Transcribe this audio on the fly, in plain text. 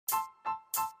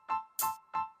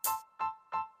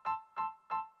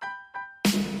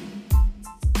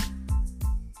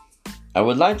I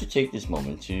would like to take this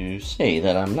moment to say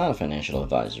that I'm not a financial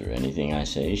advisor. Anything I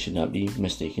say should not be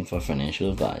mistaken for financial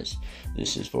advice.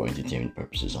 This is for entertainment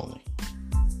purposes only.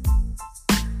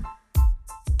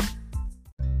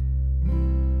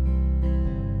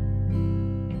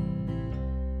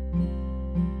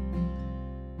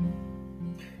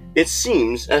 It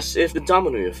seems as if the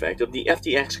domino effect of the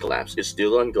FTX collapse is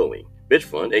still ongoing.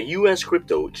 Bitfund, a U.S.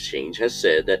 crypto exchange, has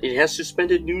said that it has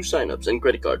suspended new signups and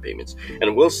credit card payments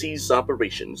and will cease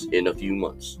operations in a few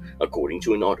months, according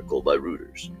to an article by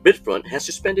Reuters. Bitfund has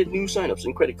suspended new signups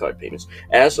and credit card payments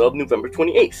as of November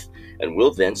 28th and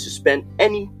will then suspend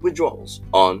any withdrawals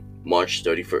on March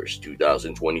 31st,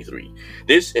 2023.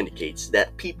 This indicates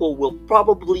that people will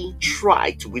probably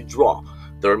try to withdraw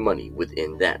their money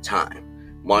within that time.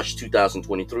 March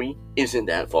 2023 isn't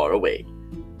that far away.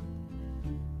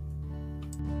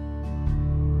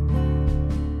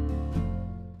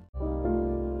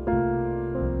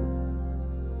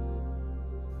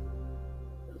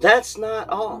 That's not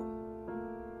all.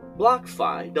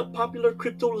 BlockFi, the popular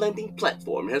crypto lending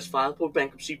platform, has filed for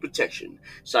bankruptcy protection,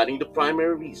 citing the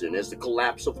primary reason as the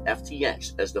collapse of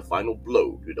FTX as the final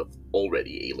blow to the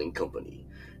already ailing company.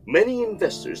 Many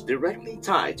investors directly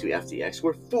tied to FTX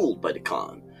were fooled by the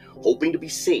con, hoping to be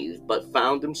saved but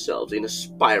found themselves in a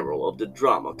spiral of the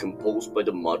drama composed by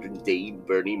the modern-day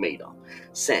Bernie Madoff,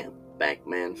 Sam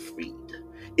Bankman-Fried.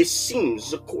 It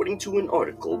seems, according to an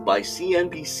article by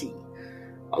CNBC,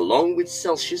 along with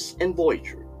Celsius and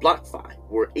Voyager, BlockFi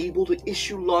were able to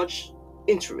issue large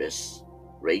interest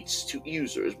rates to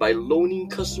users by loaning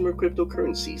customer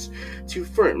cryptocurrencies to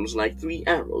firms like Three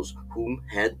Arrows, whom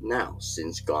had now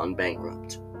since gone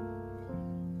bankrupt.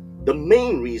 The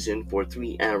main reason for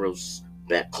Three Arrows'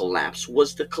 collapse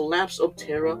was the collapse of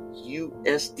Terra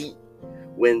USD.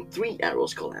 When Three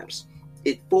Arrows collapsed,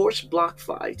 it forced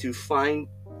BlockFi to find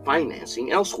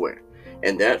financing elsewhere,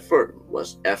 and that firm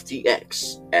was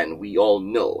FTX, and we all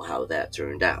know how that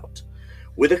turned out.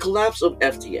 With the collapse of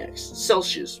FTX,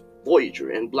 Celsius, Voyager,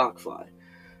 and BlockFi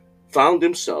found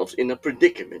themselves in a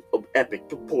predicament of epic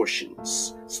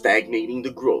proportions, stagnating the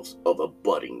growth of a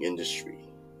budding industry.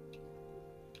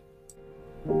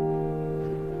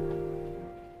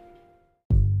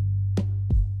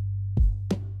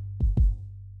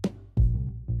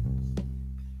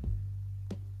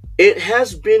 It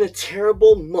has been a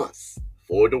terrible month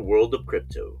for the world of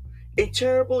crypto, a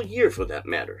terrible year for that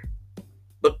matter.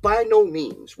 But by no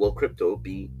means will crypto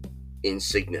be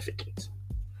insignificant.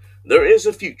 There is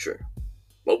a future,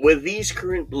 but with these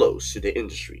current blows to the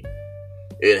industry,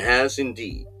 it has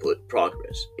indeed put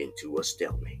progress into a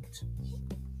stalemate.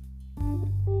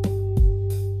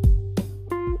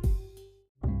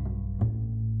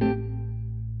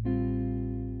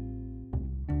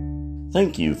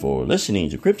 Thank you for listening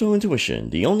to Crypto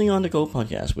Intuition, the only on-the-go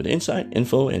podcast with insight,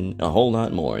 info, and a whole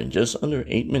lot more in just under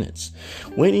 8 minutes.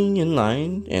 Waiting in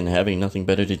line and having nothing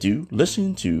better to do?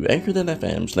 Listen to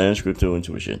Anchor.fm/Crypto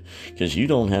Intuition, because you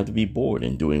don't have to be bored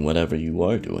in doing whatever you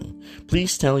are doing.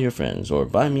 Please tell your friends or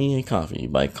buy me a coffee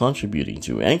by contributing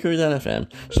to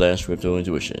Anchor.fm/Crypto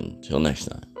Intuition. Till next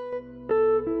time.